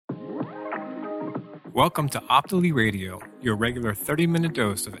Welcome to Optly Radio, your regular 30-minute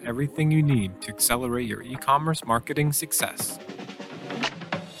dose of everything you need to accelerate your e-commerce marketing success.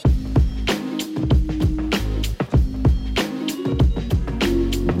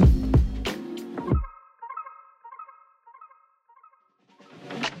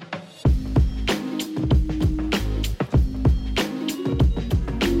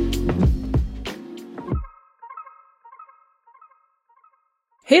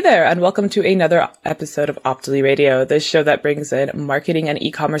 Hey there, and welcome to another episode of Optly Radio, the show that brings in marketing and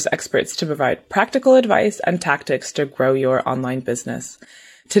e-commerce experts to provide practical advice and tactics to grow your online business.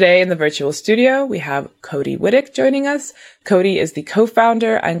 Today in the virtual studio, we have Cody Wittick joining us. Cody is the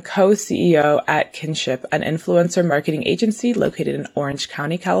co-founder and co-CEO at Kinship, an influencer marketing agency located in Orange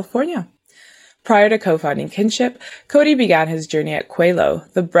County, California. Prior to co-founding Kinship, Cody began his journey at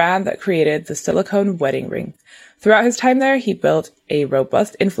Qalo, the brand that created the silicone wedding ring. Throughout his time there, he built a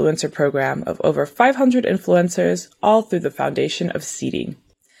robust influencer program of over 500 influencers, all through the foundation of seeding.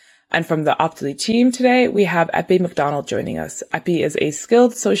 And from the Optly team today, we have Epi McDonald joining us. Epi is a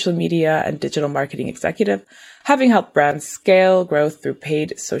skilled social media and digital marketing executive, having helped brands scale growth through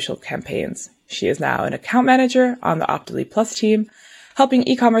paid social campaigns. She is now an account manager on the Optly Plus team, helping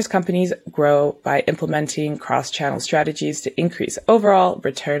e-commerce companies grow by implementing cross-channel strategies to increase overall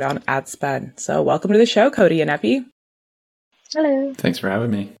return on ad spend. So welcome to the show, Cody and Epi. Hello. Thanks for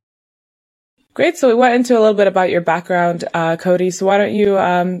having me. Great. So we went into a little bit about your background, Cody. So why don't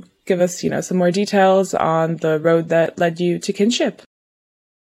you give us, some more details on the road that led you to Kinship?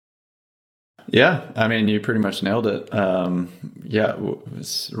 Yeah, I mean, you pretty much nailed it. Ran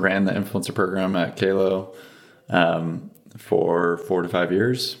the influencer program at Qalo for 4 to 5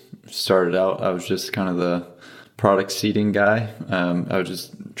 years. Started out, I was just kind of the product seeding guy. I was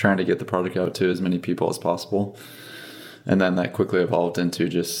just trying to get the product out to as many people as possible. And then that quickly evolved into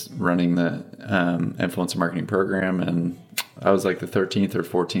just running the influencer marketing program. And I was like the 13th or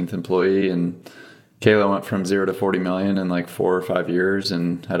 14th employee. And Qalo went from 0 to 40 million in like 4 or 5 years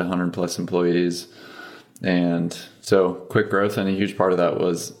and had 100 plus employees. And so quick growth, and a huge part of that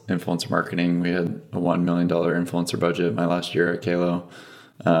was influencer marketing. We had a $1 million influencer budget my last year at Qalo.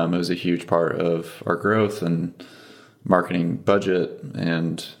 It was a huge part of our growth and marketing budget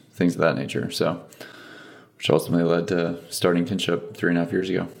and things of that nature. So, which ultimately led to starting Kinship 3.5 years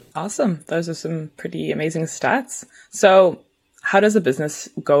ago. Awesome. Those are some pretty amazing stats. So how does a business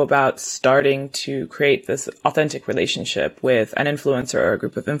go about starting to create this authentic relationship with an influencer or a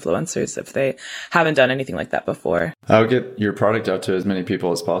group of influencers if they haven't done anything like that before? I would get your product out to as many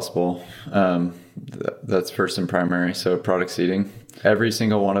people as possible. That's first and primary. So product seeding. Every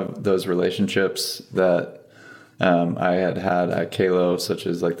single one of those relationships that I had at Qalo, such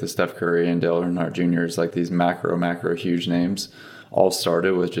as like the Steph Curry and Dale Earnhardt Jr.'s, like these macro huge names, all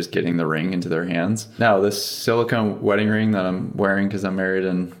started with just getting the ring into their hands. Now, this silicone wedding ring that I'm wearing because I'm married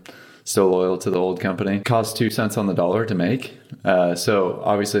and still loyal to the old company costs 2 cents on the dollar to make. So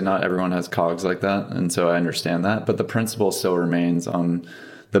obviously not everyone has cogs like that. And so I understand that. But the principle still remains on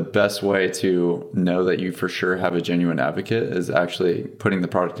the best way to know that you for sure have a genuine advocate is actually putting the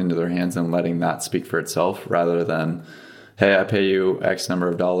product into their hands and letting that speak for itself rather than, hey, I pay you X number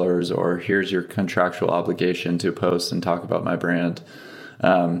of dollars, or here's your contractual obligation to post and talk about my brand.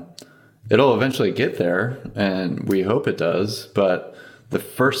 It'll eventually get there, and we hope it does. But the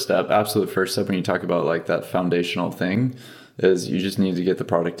first step, absolute first step when you talk about like that foundational thing is you just need to get the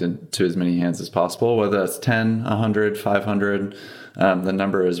product into as many hands as possible, whether that's 10, 100, 500. The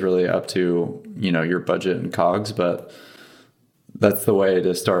number is really up to, your budget and cogs, but that's the way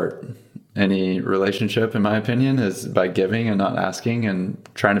to start any relationship, in my opinion, is by giving and not asking and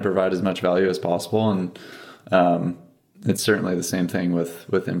trying to provide as much value as possible. And it's certainly the same thing with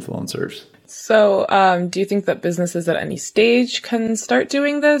influencers. So do you think that businesses at any stage can start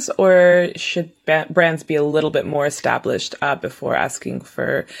doing this, or should brands be a little bit more established before asking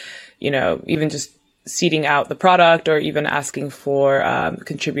for, even just seeding out the product or even asking for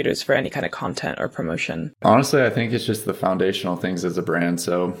contributors for any kind of content or promotion? Honestly, I think it's just the foundational things as a brand.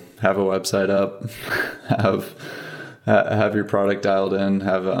 So have a website up, have your product dialed in,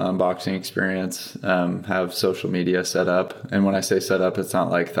 have an unboxing experience, have social media set up. And when I say set up, it's not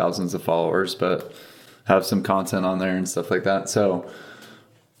like thousands of followers, but have some content on there and stuff like that. So,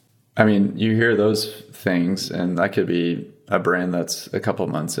 I mean, you hear those things, and that could be a brand that's a couple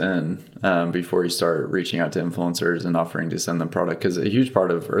months in before you start reaching out to influencers and offering to send them product. Because a huge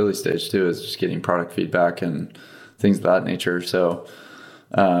part of early stage too is just getting product feedback and things of that nature. So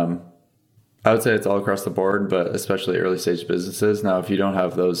I would say it's all across the board, but especially early stage businesses. Now, if you don't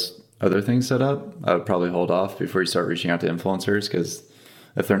have those other things set up, I would probably hold off before you start reaching out to influencers, because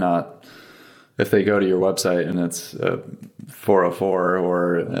if if they go to your website and it's 404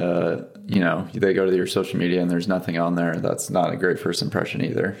 or, they go to your social media and there's nothing on there, that's not a great first impression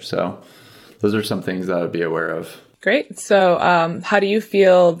either. So those are some things that I'd be aware of. Great. So how do you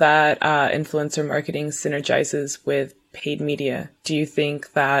feel that influencer marketing synergizes with paid media? Do you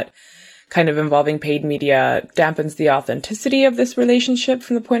think that kind of involving paid media dampens the authenticity of this relationship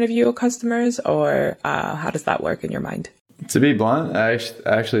from the point of view of customers, or how does that work in your mind? To be blunt, I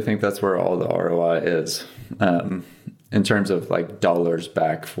actually think that's where all the ROI is, in terms of like dollars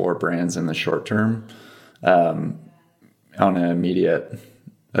back for brands in the short term, on an immediate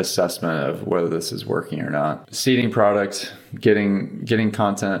assessment of whether this is working or not. Seeding product, getting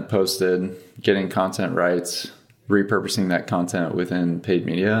content posted, getting content rights, repurposing that content within paid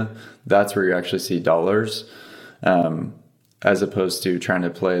media, that's where you actually see dollars, as opposed to trying to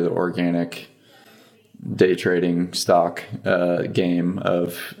play the organic day trading stock game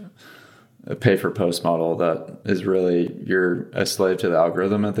of a pay for post model that is really, you're a slave to the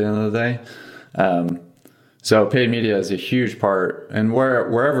algorithm at the end of the day. So paid media is a huge part, and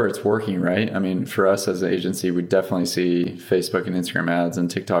wherever it's working, right? I mean, for us as an agency, we definitely see Facebook and Instagram ads and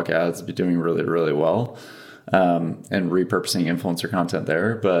TikTok ads be doing really, really well, and repurposing influencer content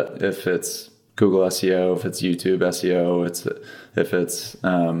there. But if it's Google SEO, if it's YouTube SEO, if it's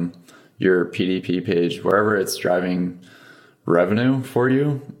your PDP page, wherever it's driving revenue for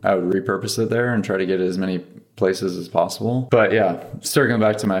you, I would repurpose it there and try to get it as many places as possible. But yeah, circling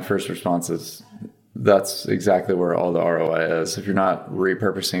back to my first responses, that's exactly where all the ROI is. If you're not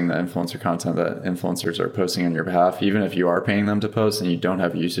repurposing the influencer content that influencers are posting on your behalf, even if you are paying them to post and you don't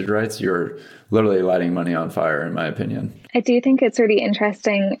have usage rights, you're literally lighting money on fire, in my opinion. I do think it's really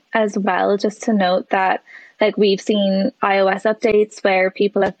interesting as well, just to note that like we've seen iOS updates where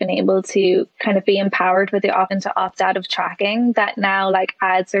people have been able to kind of be empowered with the option to opt out of tracking, that now like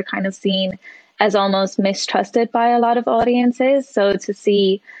ads are kind of seen as almost mistrusted by a lot of audiences. So to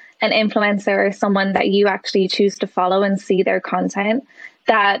see an influencer or someone that you actually choose to follow and see their content,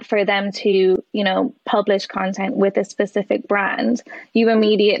 that for them to, publish content with a specific brand, you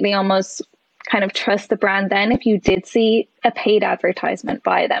immediately almost kind of trust the brand then if you did see a paid advertisement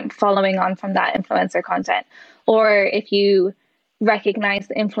by them following on from that influencer content, or if you recognize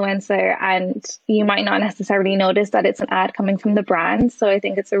the influencer and you might not necessarily notice that it's an ad coming from the brand. So I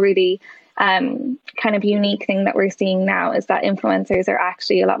think it's a really kind of unique thing that we're seeing now, is that influencers are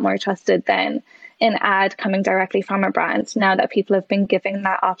actually a lot more trusted than an ad coming directly from a brand, now that people have been given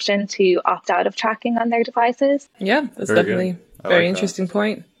that option to opt out of tracking on their devices. Yeah, that's definitely a very interesting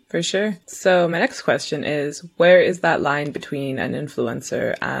point. For sure. So my next question is, where is that line between an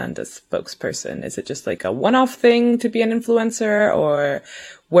influencer and a spokesperson? Is it just like a one-off thing to be an influencer, or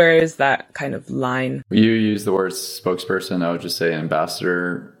where is that kind of line? You use the word spokesperson. I would just say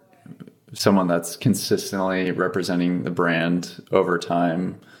ambassador, someone that's consistently representing the brand over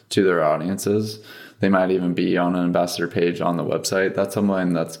time to their audiences. They might even be on an ambassador page on the website. That's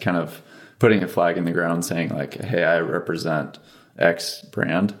someone that's kind of putting a flag in the ground saying like, hey, I represent X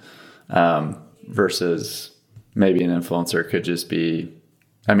brand, versus maybe an influencer could just be,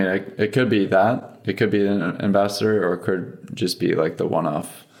 it could be that, it could be an ambassador, or it could just be like the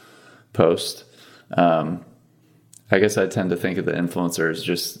one-off post. I guess I tend to think of the influencers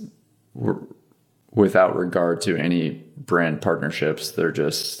just without regard to any brand partnerships.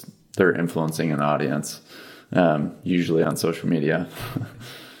 They're influencing an audience, usually on social media.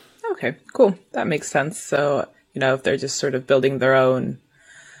 Okay, cool. That makes sense. So, if they're just sort of building their own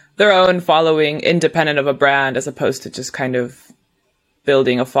following independent of a brand, as opposed to just kind of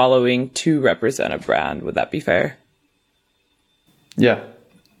building a following to represent a brand, would that be fair? Yeah.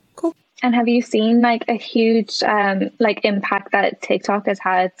 Cool. And have you seen like a huge impact that TikTok has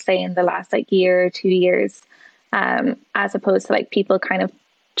had, say, in the last year or 2 years, as opposed to people kind of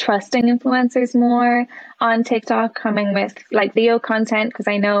trusting influencers more on TikTok, coming with video content? Because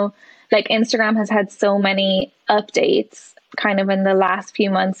I know Instagram has had so many updates kind of in the last few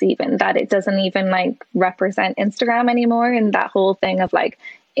months even, that it doesn't even represent Instagram anymore, and that whole thing of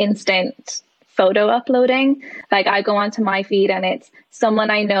instant photo uploading. I go onto my feed and it's someone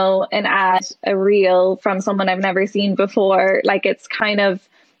I know, an ad, a reel from someone I've never seen before. It's kind of,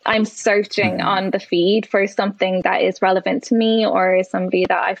 I'm searching on the feed for something that is relevant to me or somebody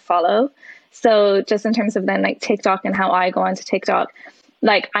that I follow. So just in terms of then TikTok and how I go onto TikTok,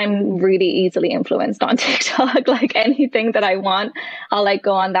 I'm really easily influenced on TikTok. Anything that I want, I'll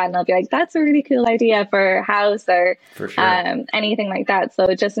go on that and I'll be like, that's a really cool idea for a house, or for sure. Anything like that.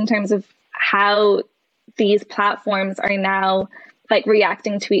 So just in terms of how these platforms are now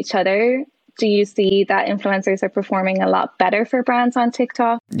reacting to each other, do you see that influencers are performing a lot better for brands on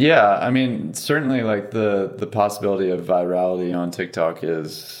TikTok? Yeah, I mean, certainly like the possibility of virality on TikTok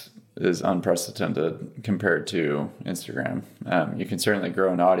is unprecedented compared to Instagram. You can certainly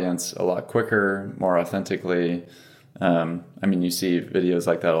grow an audience a lot quicker, more authentically. I mean, you see videos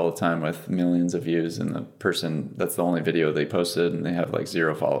like that all the time with millions of views, and the person, that's the only video they posted, and they have like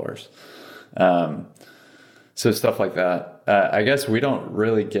 0 followers. So stuff like that. I guess we don't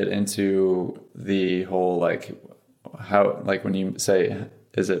really get into the whole, like, how, like when you say,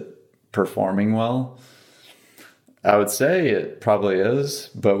 is it performing well? I would say it probably is,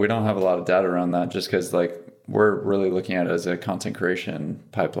 but we don't have a lot of data around that, just because like we're really looking at it as a content creation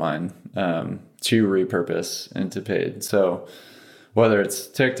pipeline to repurpose into paid. So whether it's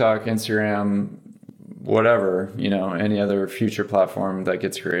TikTok, Instagram, whatever, you know, any other future platform that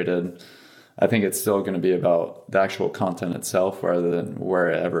gets created, I think it's still going to be about the actual content itself rather than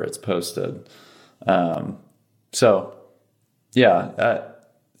wherever it's posted. So yeah,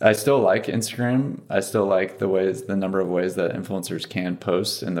 I still like Instagram. I still like the number of ways that influencers can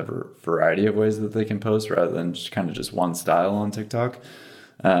post and the variety of ways that they can post rather than just kind of just one style on TikTok.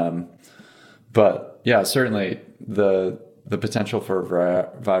 But yeah, certainly the potential for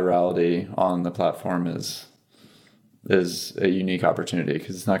virality on the platform is a unique opportunity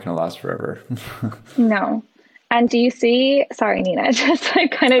because it's not going to last forever. No. And do you see, sorry, Nina, just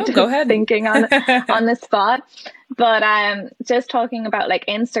like kind of go ahead. thinking on the spot, but just talking about like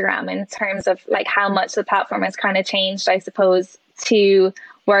Instagram in terms of like how much the platform has kind of changed, I suppose, to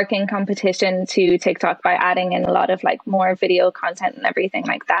work in competition to TikTok by adding in a lot of like more video content and everything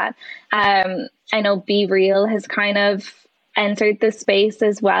like that. I know Be Real has kind of entered the space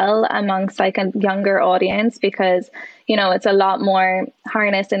as well amongst like a younger audience because, you know, it's a lot more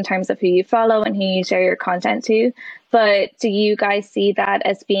harnessed in terms of who you follow and who you share your content to. But do you guys see that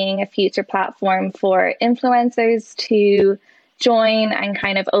as being a future platform for influencers to join and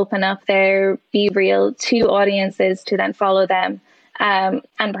kind of open up their Be Real to audiences to then follow them and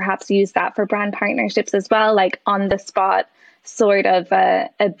perhaps use that for brand partnerships as well, like on the spot sort of a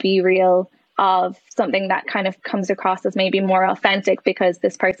Be Real of something that kind of comes across as maybe more authentic because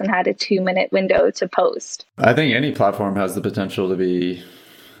this person had a 2-minute window to post? I think any platform has the potential to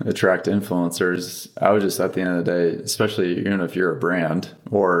attract influencers. I would just, at the end of the day, especially even if you're a brand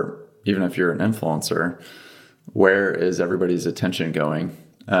or even if you're an influencer, where is everybody's attention going?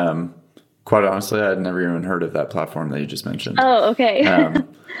 Quite honestly, I had never even heard of that platform that you just mentioned. Oh, okay.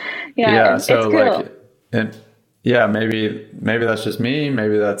 Yeah. So it's cool. like, and yeah, maybe that's just me.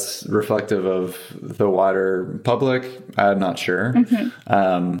 Maybe that's reflective of the wider public. I'm not sure.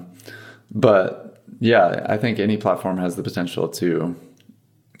 Mm-hmm. But yeah, I think any platform has the potential to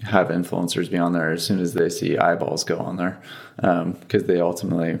have influencers be on there as soon as they see eyeballs go on there, because they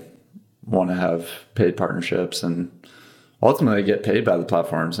ultimately want to have paid partnerships and ultimately get paid by the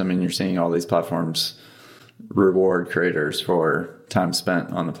platforms. I mean, you're seeing all these platforms reward creators for time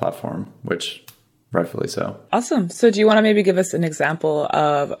spent on the platform, which rightfully so. Awesome. So do you want to maybe give us an example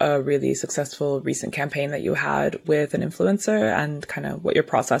of a really successful recent campaign that you had with an influencer and kind of what your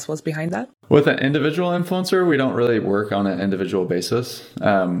process was behind that? With an individual influencer, we don't really work on an individual basis.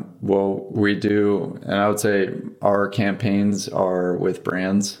 Well, we do, and I would say our campaigns are with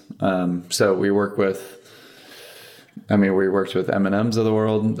brands. So we work with, we worked with M&M's of the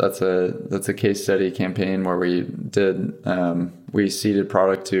world. That's a case study campaign where we seeded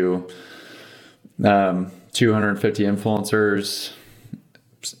product to 250 influencers,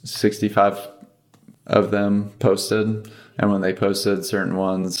 65 of them posted. And when they posted, certain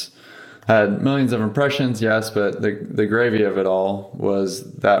ones had millions of impressions, yes, but the gravy of it all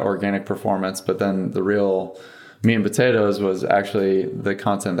was that organic performance. But then the real meat and potatoes was actually the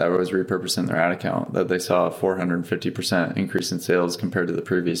content that was repurposed in their ad account, that they saw a 450% increase in sales compared to the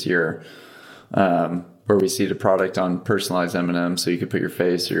previous year. Where we seeded product on personalized M&M, so you could put your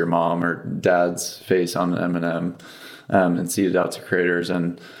face or your mom or dad's face on an M&M and seed it out to creators.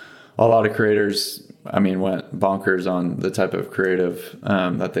 And a lot of creators, went bonkers on the type of creative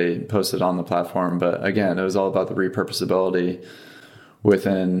that they posted on the platform. But again, it was all about the repurposability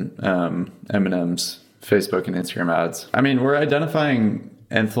within M&M's Facebook and Instagram ads. We're identifying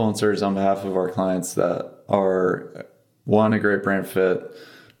influencers on behalf of our clients that are, one, a great brand fit.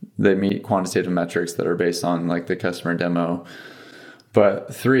 They meet quantitative metrics that are based on like the customer demo.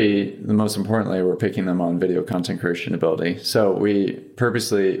 But 3, the most importantly, we're picking them on video content creation ability. So we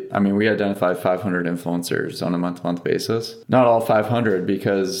purposely, we identify 500 influencers on a month-to-month basis. Not all 500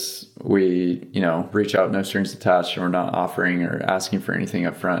 because we, reach out, no strings attached, and we're not offering or asking for anything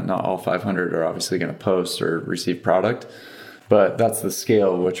up front. Not all 500 are obviously going to post or receive product, but that's the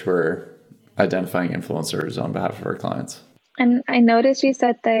scale which we're identifying influencers on behalf of our clients. And I noticed you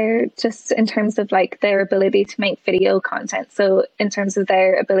said there, just in terms of like their ability to make video content. So in terms of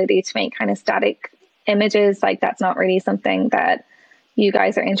their ability to make kind of static images, like that's not really something that you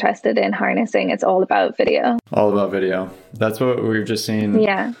guys are interested in harnessing. It's all about video. All about video. That's what we've just seen.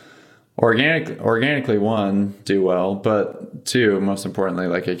 Yeah. Organically, one, do well, but two, most importantly,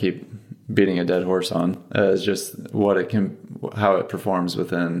 like I keep beating a dead horse on, is just how it performs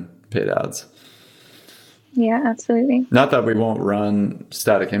within paid ads. Yeah, absolutely. Not that we won't run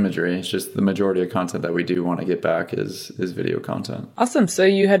static imagery. It's just the majority of content that we do want to get back is video content. Awesome. So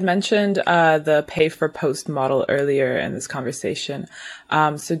you had mentioned the pay for post model earlier in this conversation.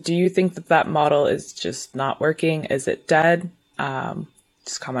 So do you think that model is just not working? Is it dead?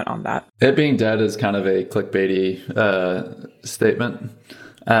 Just comment on that. It being dead is kind of a clickbaity statement.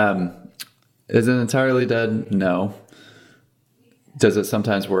 Is it entirely dead? No. Does it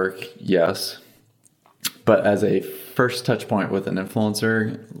sometimes work? Yes. But as a first touch point with an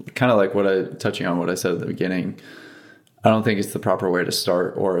influencer, kind of like touching on what I said at the beginning, I don't think it's the proper way to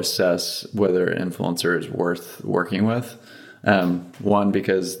start or assess whether an influencer is worth working with. One,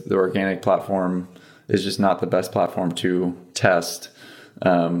 because the organic platform is just not the best platform to test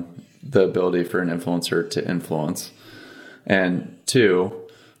the ability for an influencer to influence. And two,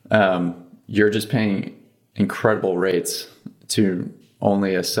 you're just paying incredible rates to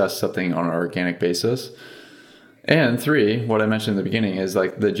only assess something on an organic basis. And three, what I mentioned in the beginning is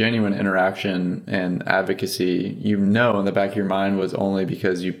like the genuine interaction and advocacy, in the back of your mind was only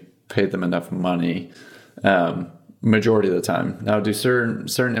because you paid them enough money, majority of the time. Now, do certain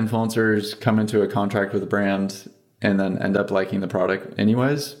influencers come into a contract with a brand and then end up liking the product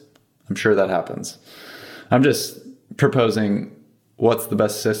anyways? I'm sure that happens. I'm just proposing what's the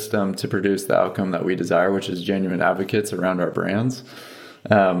best system to produce the outcome that we desire, which is genuine advocates around our brands.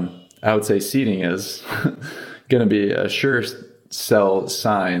 I would say seeding is going to be a sure sell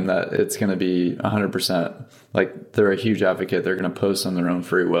sign that it's going to be 100%. Like they're a huge advocate. They're going to post on their own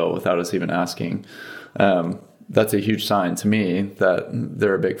free will without us even asking. That's a huge sign to me that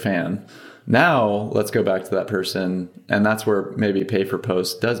they're a big fan. Now let's go back to that person. And that's where maybe pay for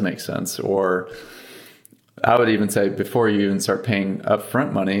post does make sense. Or I would even say before you even start paying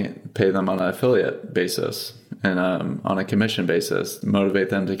upfront money, pay them on an affiliate basis and on a commission basis,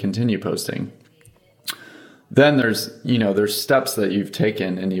 motivate them to continue posting. Then there's steps that you've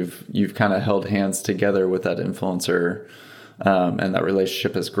taken and you've kind of held hands together with that influencer, and that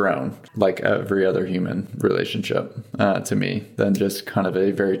relationship has grown like every other human relationship to me, than just kind of a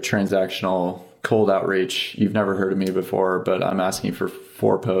very transactional cold outreach. You've never heard of me before, but I'm asking for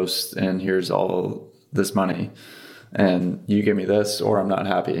 4 posts and here's all this money and you give me this or I'm not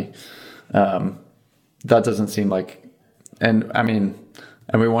happy. That doesn't seem like, and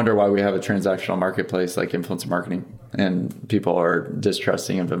we wonder why we have a transactional marketplace like influencer marketing and people are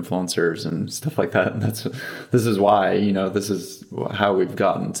distrusting of influencers and stuff like that. And this is why, this is how we've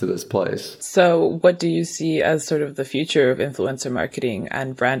gotten to this place. So what do you see as sort of the future of influencer marketing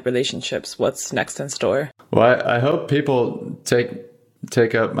and brand relationships? What's next in store? Well, I hope people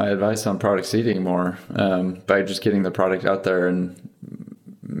take up my advice on product seeding more, by just getting the product out there and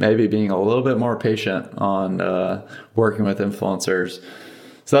maybe being a little bit more patient on working with influencers.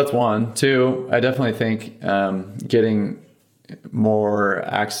 So that's one. Two, I definitely think getting more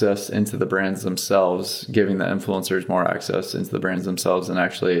access into the brands themselves, giving the influencers more access into the brands themselves and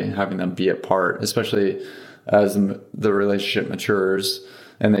actually having them be a part, especially as the relationship matures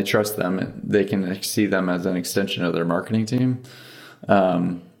and they trust them, they can see them as an extension of their marketing team.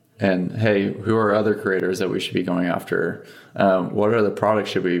 And hey, who are other creators that we should be going after? What other products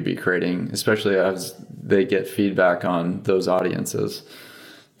should we be creating, especially as they get feedback on those audiences?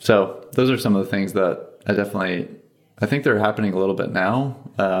 So those are some of the things that I think they're happening a little bit now,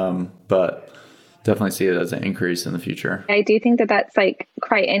 but definitely see it as an increase in the future. I do think that that's like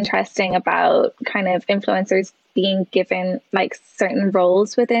quite interesting about kind of influencers being given like certain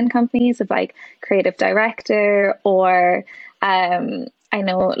roles within companies of like creative director or I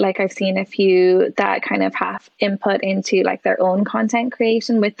know like I've seen a few that kind of have input into like their own content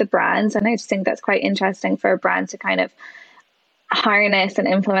creation with the brands. And I just think that's quite interesting for a brand to kind of harness an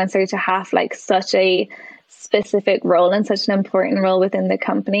influencer to have like such a specific role and such an important role within the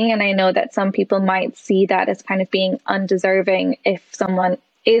company. And I know that some people might see that as kind of being undeserving if someone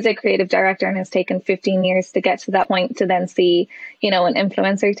is a creative director and has taken 15 years to get to that point to then see, an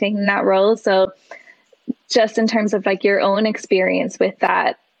influencer taking that role. So just in terms of like your own experience with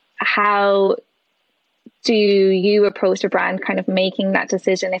that, how do you approach a brand kind of making that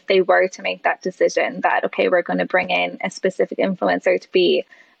decision if they were to make that decision that, okay, we're going to bring in a specific influencer to be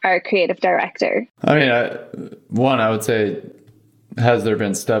our creative director? I mean, I would say, has there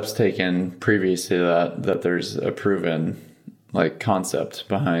been steps taken previous to that there's a proven like concept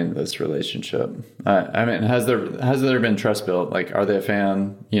behind this relationship? I mean, has there been trust built? Like, are they a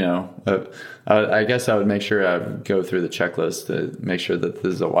fan? I guess I would make sure I would go through the checklist to make sure that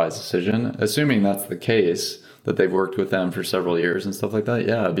this is a wise decision. Assuming that's the case, that they've worked with them for several years and stuff like that,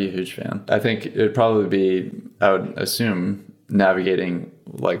 yeah, I'd be a huge fan. I think it'd probably be, I would assume, navigating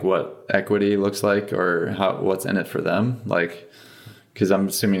like what equity looks like or what's in it for them. Like, because I'm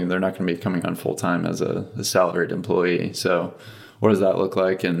assuming they're not going to be coming on full time as a salaried employee. So what does that look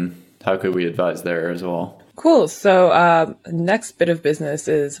like, and how could we advise there as well? Cool. So next bit of business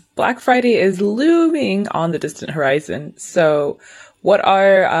is Black Friday is looming on the distant horizon. So what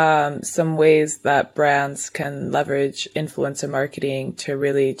are some ways that brands can leverage influencer marketing to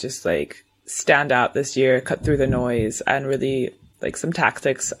really just like stand out this year, cut through the noise, and really like some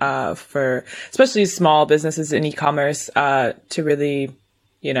tactics for especially small businesses in e-commerce to really,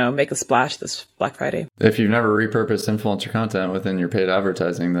 make a splash this Black Friday? If you've never repurposed influencer content within your paid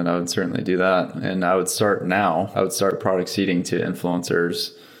advertising, then I would certainly do that. And I would start now. I would start product seeding to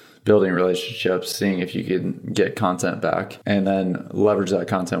influencers, building relationships, seeing if you can get content back, and then leverage that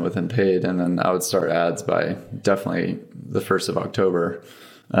content within paid. And then I would start ads by definitely the 1st of October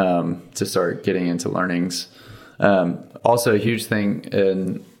to start getting into learnings. Also, a huge thing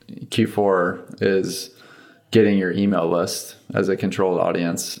in Q4 is getting your email list as a controlled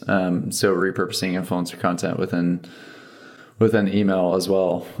audience. So repurposing influencer content within email as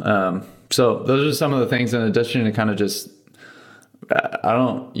well. So those are some of the things in addition to kind of just,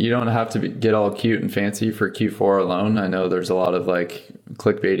 you don't have to get all cute and fancy for Q4 alone. I know there's a lot of like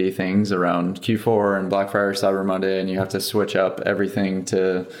clickbaity things around Q4 and Black Friday, Cyber Monday, and you have to switch up everything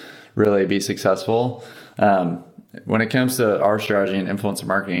to really be successful. When it comes to our strategy and influencer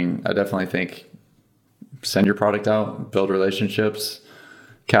marketing, I definitely think send your product out, build relationships,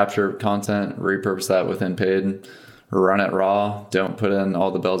 capture content, repurpose that within paid, run it raw. Don't put in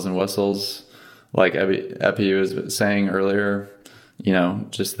all the bells and whistles. Like Epi was saying earlier,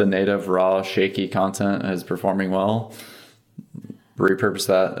 just the native raw shaky content is performing well. Repurpose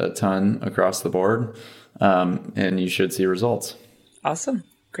that a ton across the board, and you should see results. Awesome.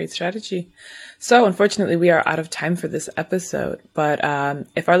 Great strategy. So unfortunately, we are out of time for this episode. But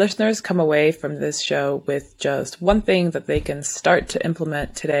if our listeners come away from this show with just one thing that they can start to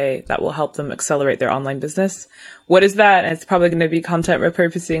implement today that will help them accelerate their online business, what is that? And it's probably going to be content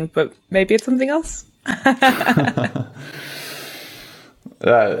repurposing, but maybe it's something else.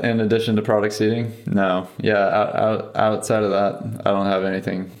 In addition to product seeding? No. Yeah, outside of that, I don't have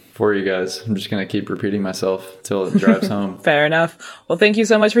anything for you guys. I'm just going to keep repeating myself till it drives home. Fair enough. Well, thank you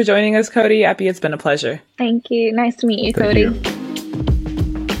so much for joining us, Cody. Epi, it's been a pleasure. Thank you. Nice to meet you, Cody. Thank you.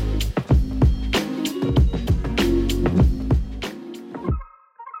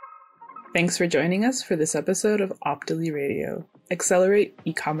 Thanks for joining us for this episode of Optily Radio, Accelerate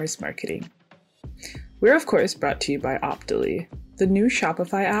E-commerce Marketing. We're, of course, brought to you by Optily, the new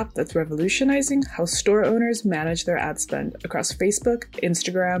Shopify app that's revolutionizing how store owners manage their ad spend across Facebook,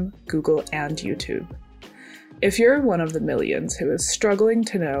 Instagram, Google, and YouTube. If you're one of the millions who is struggling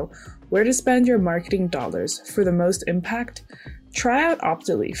to know where to spend your marketing dollars for the most impact, try out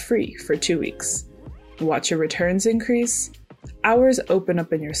Optily free for 2 weeks. Watch your returns increase, hours open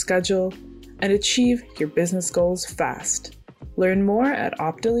up in your schedule, and achieve your business goals fast. Learn more at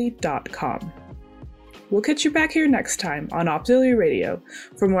optily.com. We'll catch you back here next time on Optily Radio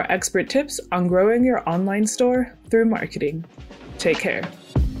for more expert tips on growing your online store through marketing. Take care.